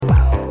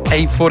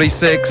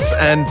8:46,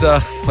 and,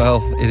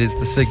 well, it is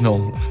the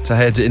signal to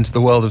head into the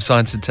world of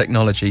science and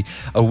technology,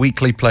 a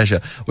weekly pleasure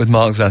with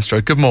Mark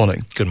Zastrow. Good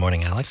morning. Good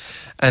morning, Alex.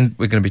 And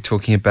we're going to be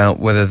talking about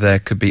whether there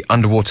could be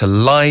underwater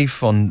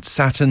life on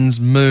Saturn's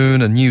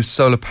moon, a new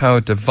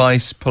solar-powered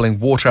device pulling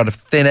water out of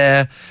thin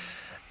air,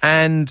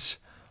 and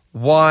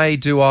why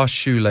do our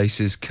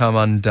shoelaces come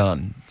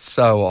undone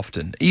so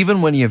often?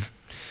 Even when you've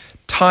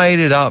tied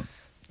it up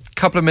a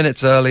couple of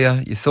minutes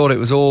earlier, you thought it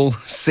was all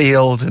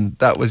sealed and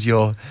that was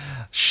your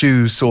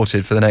shoe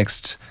sorted for the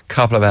next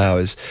couple of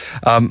hours.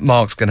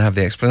 Mark's going to have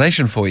the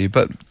explanation for you.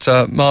 But,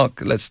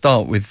 Mark, let's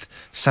start with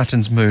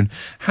Saturn's moon.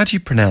 How do you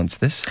pronounce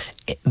this?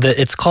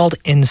 It's called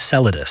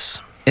Enceladus.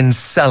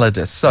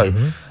 Enceladus. So,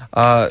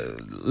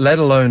 let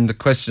alone the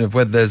question of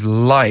whether there's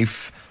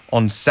life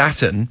on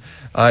Saturn,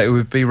 it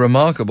would be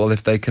remarkable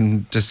if they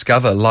can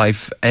discover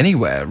life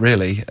anywhere,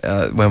 really,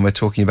 when we're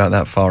talking about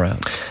that far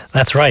out.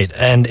 That's right.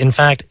 And in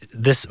fact,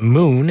 this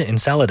moon,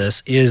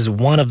 Enceladus, is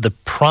one of the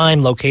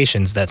prime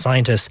locations that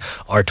scientists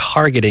are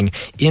targeting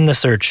in the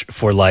search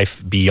for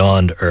life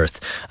beyond Earth.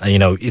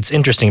 It's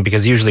interesting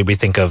because usually we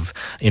think of,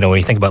 when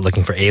we think about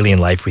looking for alien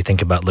life, we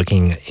think about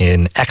looking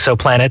in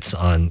exoplanets,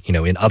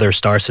 in other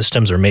star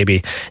systems, or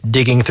maybe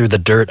digging through the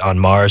dirt on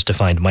Mars to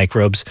find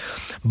microbes.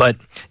 But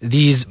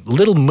these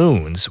little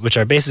moons, which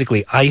are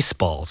basically ice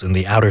balls in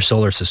the outer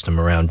solar system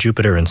around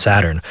Jupiter and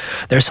Saturn,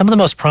 they're some of the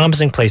most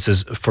promising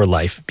places for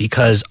life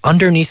because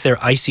underneath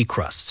their icy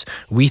crusts,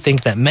 we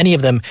think that many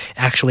of them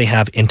actually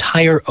have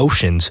entire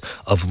oceans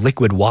of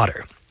liquid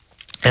water.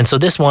 And so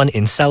this one,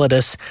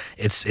 Enceladus,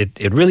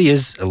 it really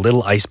is a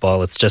little ice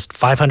ball. It's just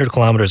 500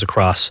 kilometers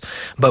across.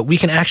 But we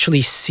can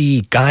actually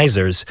see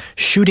geysers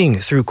shooting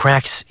through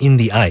cracks in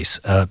the ice.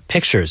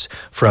 Pictures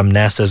from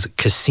NASA's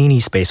Cassini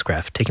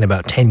spacecraft, taken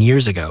about 10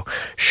 years ago,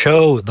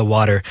 show the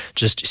water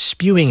just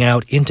spewing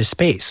out into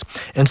space.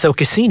 And so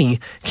Cassini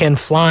can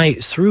fly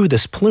through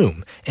this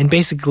plume and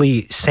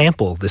basically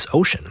sample this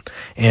ocean.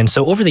 And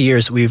so over the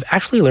years, we've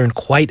actually learned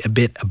quite a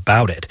bit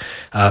about it.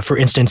 For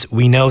instance,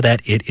 we know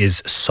that it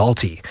is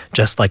salty,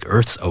 just like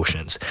Earth's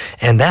oceans.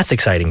 And that's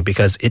exciting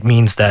because it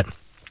means that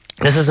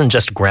this isn't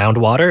just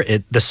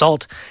groundwater. The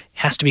salt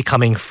has to be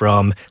coming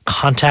from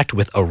contact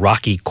with a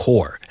rocky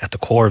core at the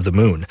core of the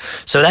moon.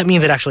 So that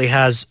means it actually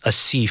has a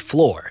sea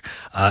floor.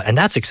 And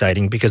that's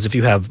exciting because if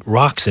you have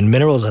rocks and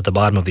minerals at the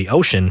bottom of the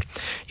ocean,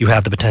 you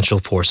have the potential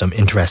for some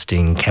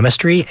interesting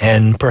chemistry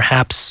and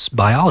perhaps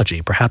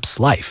biology, perhaps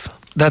life.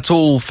 That's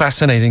all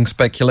fascinating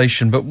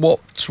speculation, but what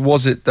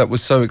was it that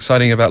was so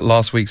exciting about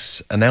last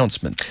week's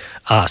announcement?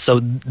 So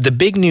the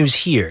big news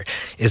here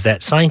is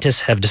that scientists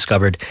have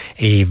discovered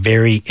a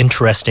very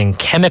interesting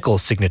chemical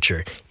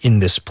signature in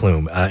this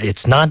plume.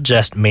 It's not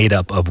just made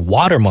up of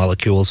water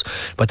molecules,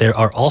 but there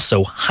are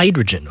also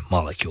hydrogen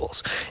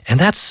molecules. And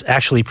that's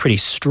actually pretty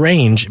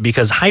strange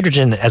because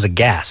hydrogen as a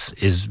gas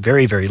is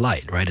very, very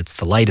light, right? It's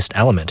the lightest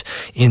element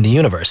in the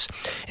universe.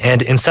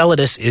 And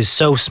Enceladus is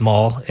so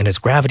small and its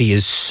gravity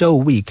is so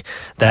weak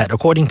that,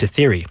 according to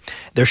theory,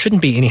 there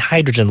shouldn't be any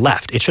hydrogen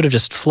left. It should have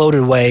just floated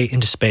away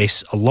into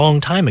space a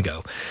long time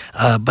ago.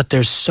 But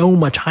there's so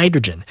much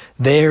hydrogen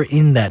there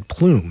in that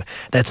plume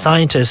that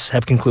scientists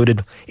have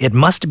concluded it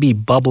must be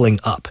bubbling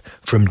up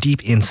from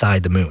deep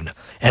inside the moon.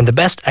 And the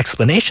best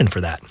explanation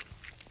for that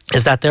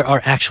is that there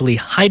are actually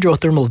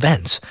hydrothermal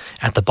vents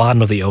at the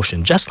bottom of the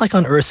ocean, just like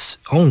on Earth's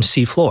own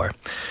seafloor.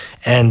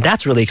 And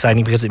that's really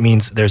exciting because it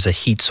means there's a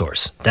heat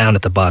source down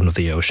at the bottom of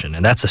the ocean.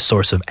 And that's a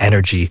source of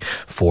energy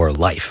for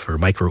life, for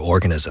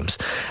microorganisms.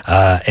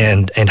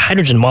 And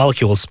hydrogen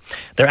molecules,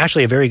 they're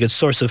actually a very good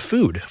source of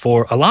food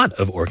for a lot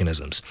of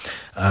organisms.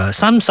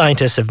 Some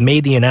scientists have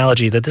made the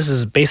analogy that this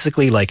is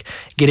basically like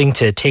getting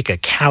to take a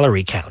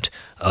calorie count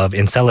of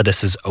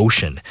Enceladus's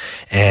ocean.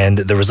 And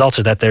the results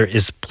are that there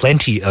is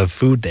plenty of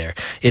food there.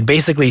 It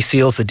basically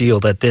seals the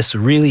deal that this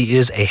really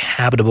is a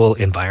habitable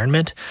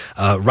environment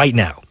right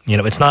now.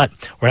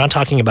 We're not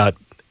talking about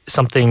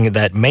something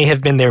that may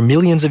have been there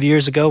millions of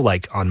years ago,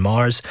 like on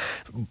Mars.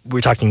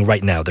 We're talking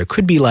right now. There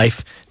could be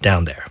life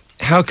down there.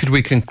 How could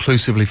we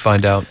conclusively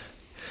find out?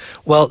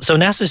 Well, so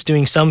NASA's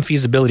doing some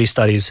feasibility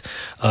studies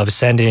of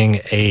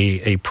sending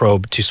a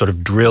probe to sort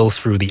of drill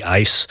through the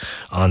ice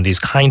on these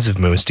kinds of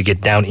moons to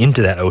get down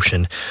into that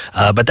ocean.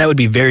 But that would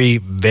be very,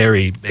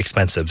 very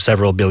expensive,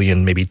 several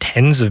billion, maybe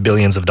tens of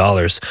billions of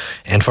dollars.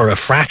 And for a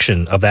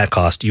fraction of that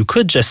cost, you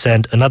could just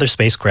send another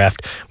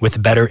spacecraft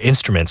with better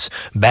instruments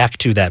back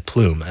to that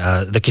plume.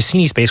 The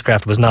Cassini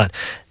spacecraft was not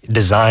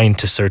designed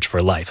to search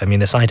for life. I mean,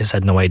 the scientists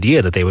had no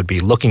idea that they would be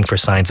looking for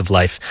signs of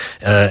life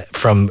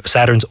from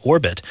Saturn's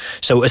orbit.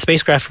 So a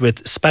spacecraft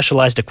with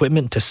specialized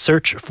equipment to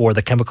search for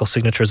the chemical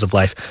signatures of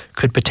life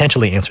could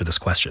potentially answer this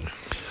question.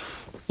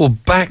 Well,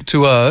 back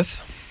to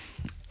Earth,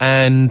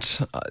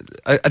 and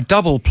a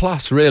double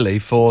plus, really,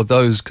 for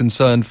those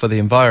concerned for the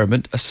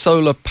environment, a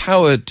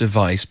solar-powered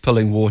device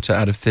pulling water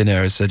out of thin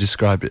air, as they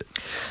described it.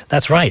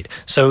 That's right.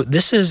 So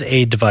this is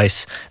a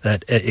device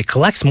that it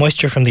collects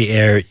moisture from the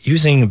air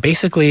using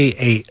basically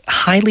a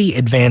highly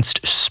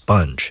advanced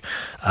sponge.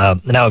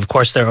 Now, of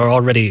course, there are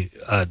already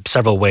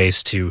several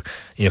ways to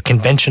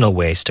conventional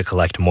ways to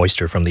collect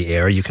moisture from the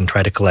air. You can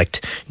try to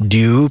collect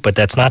dew, but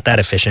that's not that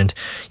efficient.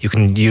 You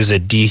can use a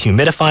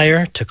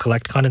dehumidifier to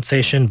collect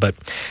condensation, but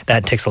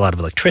that takes a lot of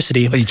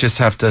electricity. You just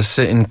have to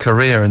sit in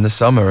Korea in the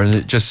summer and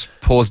it just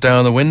pours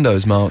down the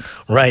windows, Mark.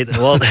 Right.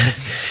 Well,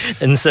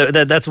 and so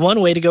that's one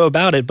way to go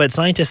about it. But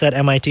scientists at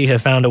MIT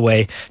have found a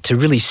way to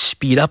really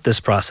speed up this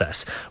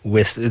process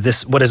with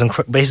this, what is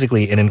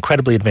basically an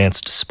incredibly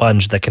advanced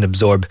sponge that can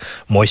absorb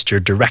moisture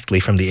directly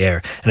from the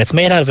air. And it's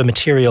made out of a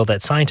material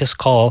that scientists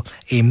call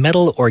a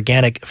metal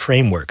organic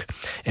framework.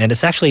 And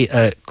it's actually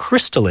a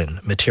crystalline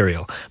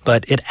material,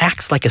 but it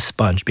acts like a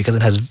sponge because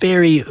it has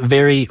very,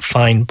 very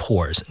fine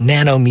pores,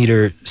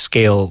 nanometer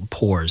scale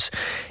pores.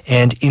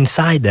 And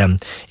inside them,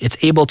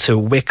 it's able to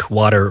wick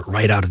water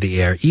right out of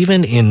the air,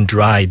 even in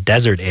dry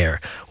desert air,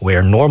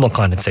 where normal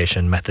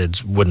condensation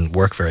methods wouldn't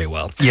work very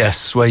well.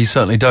 Yes, where you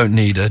certainly don't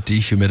need a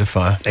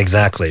dehumidifier.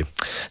 Exactly.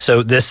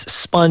 So this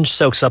sponge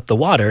soaks up the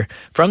water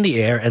from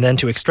the air, and then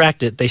to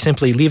extract it, they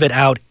simply leave it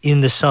out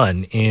in the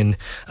sun in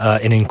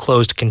an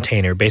enclosed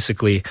container,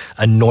 basically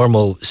a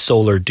normal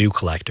solar dew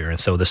collector. And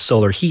so the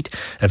solar heat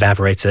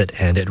evaporates it,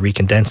 and it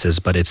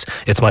recondenses, but it's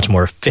much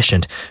more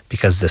efficient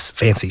because this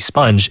fancy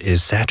sponge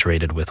is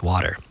saturated with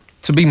water.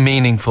 To be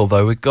meaningful,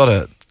 though, we've got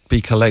to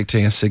be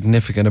collecting a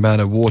significant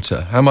amount of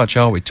water. How much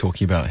are we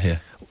talking about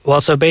here?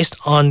 Well, so based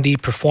on the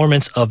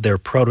performance of their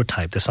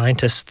prototype, the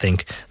scientists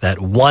think that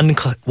 1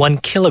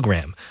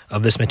 kilogram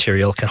of this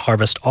material can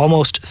harvest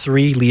almost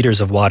 3 liters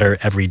of water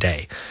every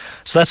day.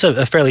 So that's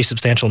a fairly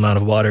substantial amount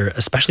of water,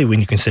 especially when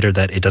you consider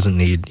that it doesn't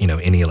need,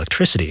 any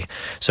electricity.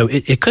 So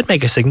it could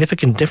make a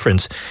significant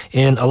difference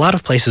in a lot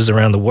of places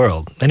around the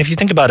world. And if you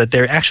think about it,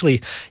 there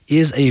actually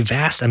is a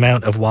vast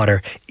amount of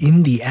water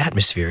in the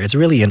atmosphere. It's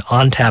really an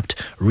untapped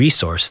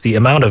resource. The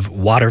amount of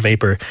water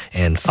vapor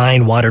and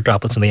fine water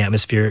droplets in the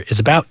atmosphere is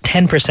about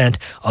 10%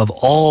 of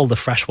all the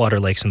freshwater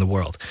lakes in the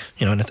world.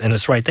 And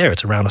it's right there.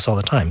 It's around us all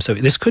the time. So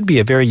this could be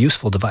a very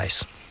useful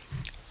device.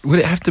 Would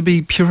it have to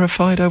be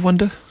purified, I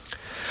wonder?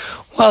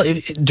 Well,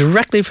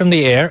 directly from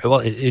the air, well,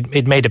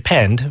 it may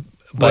depend.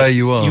 But where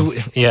you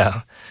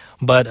are.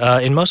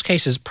 But in most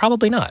cases,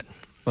 probably not.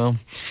 Well,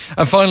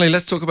 and finally,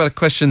 let's talk about a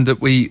question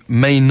that we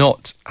may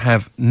not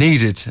have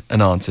needed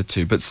an answer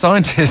to, but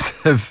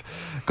scientists have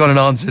got an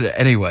answer to it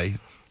anyway.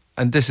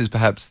 And this is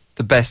perhaps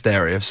the best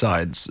area of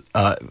science,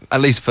 at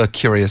least for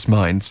curious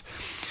minds.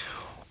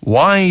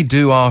 Why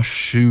do our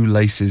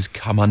shoelaces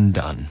come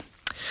undone?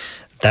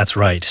 That's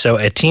right. So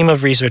a team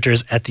of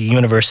researchers at the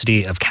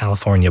University of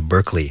California,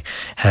 Berkeley,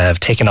 have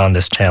taken on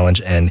this challenge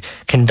and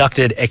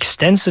conducted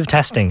extensive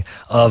testing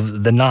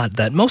of the knot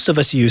that most of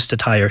us use to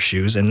tie our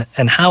shoes and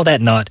how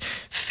that knot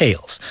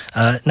fails.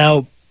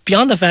 Now,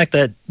 beyond the fact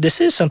that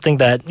this is something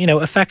that,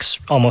 affects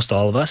almost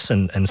all of us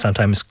and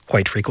sometimes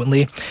quite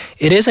frequently,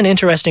 it is an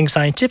interesting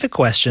scientific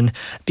question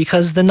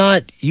because the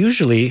knot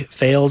usually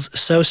fails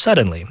so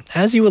suddenly.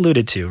 As you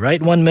alluded to,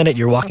 right? 1 minute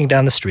you're walking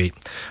down the street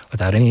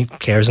without any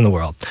cares in the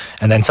world,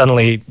 and then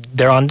suddenly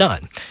they're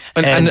undone.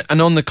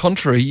 And on the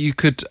contrary, you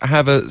could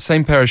have a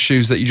same pair of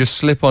shoes that you just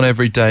slip on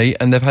every day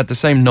and they've had the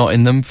same knot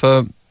in them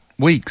for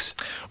weeks.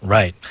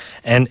 Right.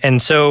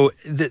 And so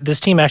this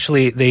team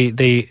actually,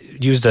 they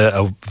used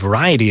a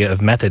variety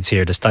of methods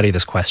here to study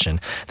this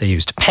question. They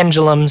used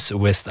pendulums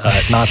with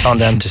knots on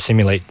them to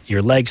simulate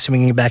your legs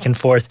swinging back and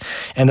forth.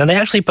 And then they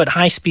actually put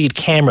high-speed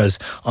cameras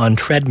on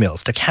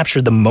treadmills to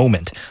capture the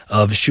moment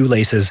of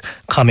shoelaces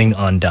coming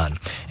undone.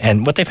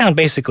 And what they found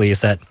basically is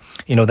that,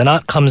 the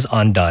knot comes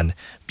undone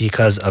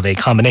because of a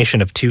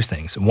combination of two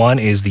things. One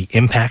is the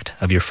impact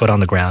of your foot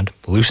on the ground,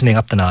 loosening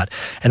up the knot.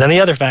 And then the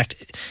other fact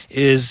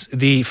is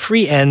the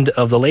free end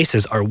of the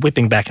laces are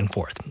whipping back and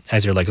forth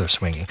as your legs are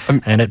swinging,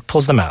 and it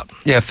pulls them out.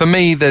 Yeah, for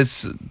me,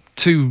 there's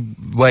 2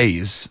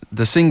 ways,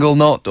 the single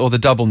knot or the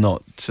double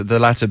knot, the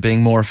latter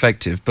being more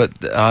effective. But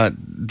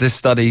this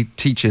study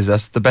teaches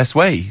us the best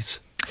ways.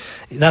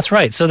 That's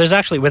right. So there's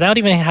actually, without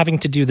even having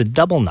to do the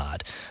double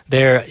knot,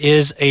 there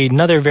is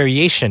another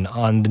variation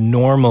on the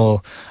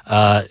normal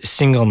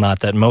single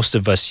knot that most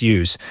of us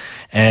use.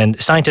 And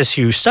scientists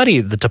who study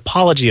the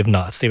topology of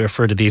knots, they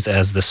refer to these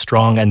as the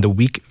strong and the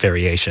weak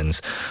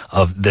variations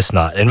of this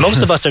knot. And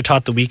most of us are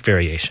taught the weak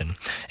variation.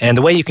 And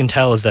the way you can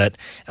tell is that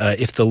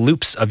if the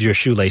loops of your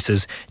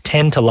shoelaces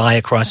tend to lie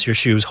across your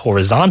shoes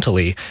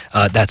horizontally,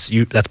 that's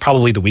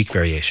probably the weak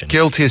variation.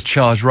 Guilty as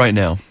charged right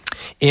now.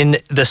 In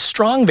the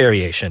strong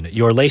variation,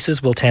 your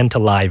laces will tend to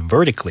lie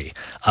vertically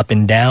up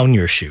and down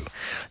your shoe.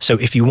 So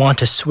if you want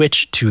to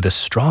switch to the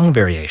strong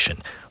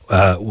variation,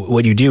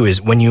 what you do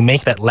is when you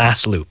make that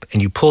last loop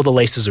and you pull the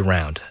laces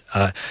around,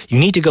 you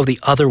need to go the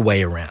other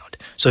way around.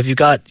 So if you've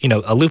got,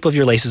 a loop of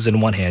your laces in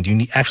one hand,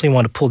 you actually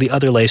want to pull the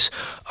other lace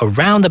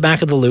around the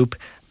back of the loop,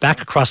 back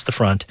across the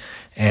front,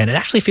 and it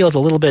actually feels a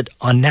little bit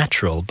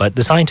unnatural, but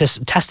the scientists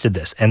tested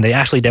this, and they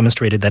actually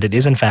demonstrated that it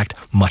is, in fact,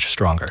 much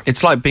stronger.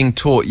 It's like being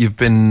taught you've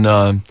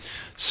been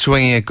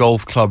swinging a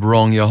golf club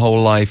wrong your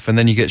whole life, and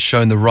then you get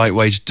shown the right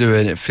way to do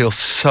it, and it feels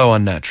so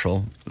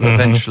unnatural.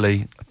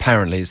 Eventually,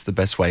 apparently, it's the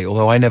best way,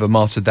 although I never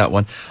mastered that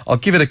one. I'll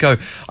give it a go.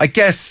 I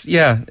guess,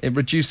 it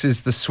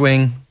reduces the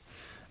swing,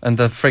 and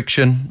the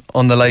friction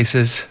on the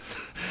laces,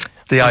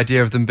 the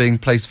idea of them being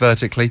placed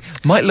vertically,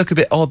 might look a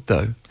bit odd,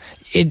 though.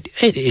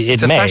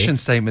 It's a fashion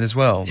statement as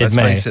well. Let's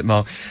face it,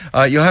 Mark.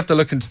 You'll have to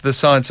look into the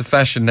science of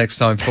fashion next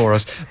time for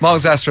us.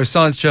 Mark Zastrow,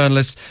 science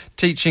journalist,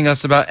 teaching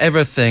us about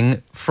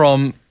everything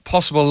from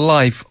possible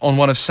life on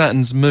one of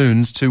Saturn's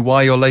moons to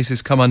why your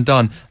laces come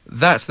undone.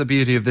 That's the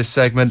beauty of this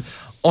segment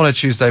on a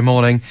Tuesday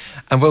morning,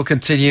 and we'll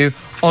continue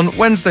on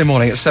Wednesday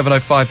morning at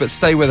 7:05. But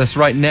stay with us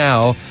right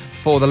now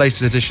for the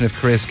latest edition of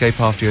Careerscape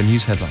after your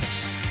news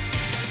headlines.